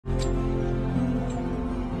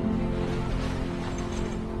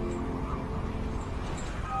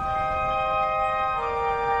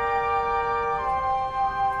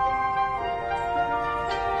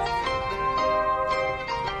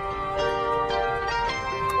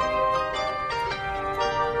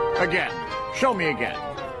Again. Show me again.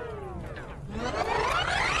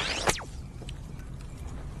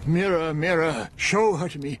 Mirror, mirror, show her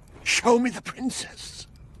to me. Show me the princess.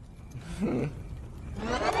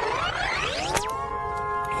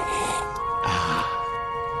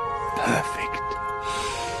 Perfect.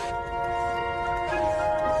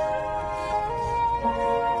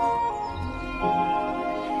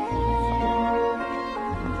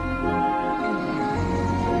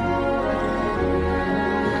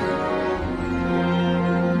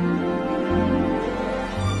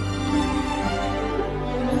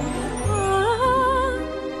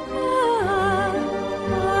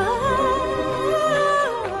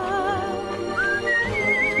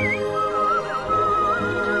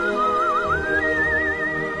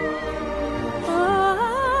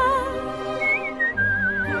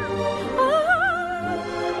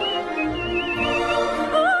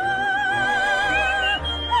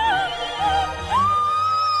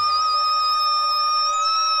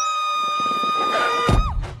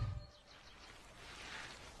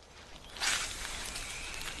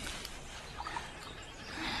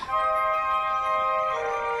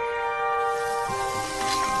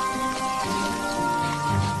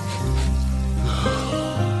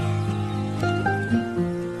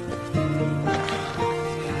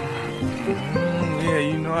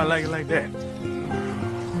 I like it like that.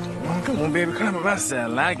 Oh, come on, baby, climb up my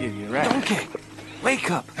saddle. I'll give you a ride. Donkey, wake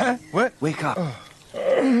up. Huh? What? Wake up.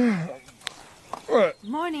 What?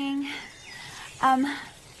 Morning.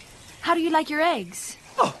 How do you like your eggs?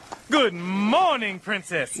 Oh, good morning,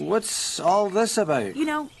 Princess. What's all this about? You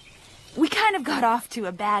know, we kind of got off to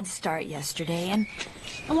a bad start yesterday, and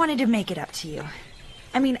I wanted to make it up to you.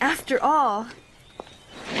 I mean, after all,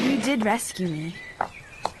 you did rescue me.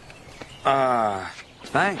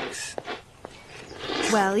 Thanks.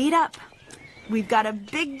 Well, eat up. We've got a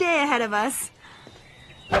big day ahead of us.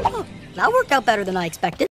 Oh, that worked out better than I expected.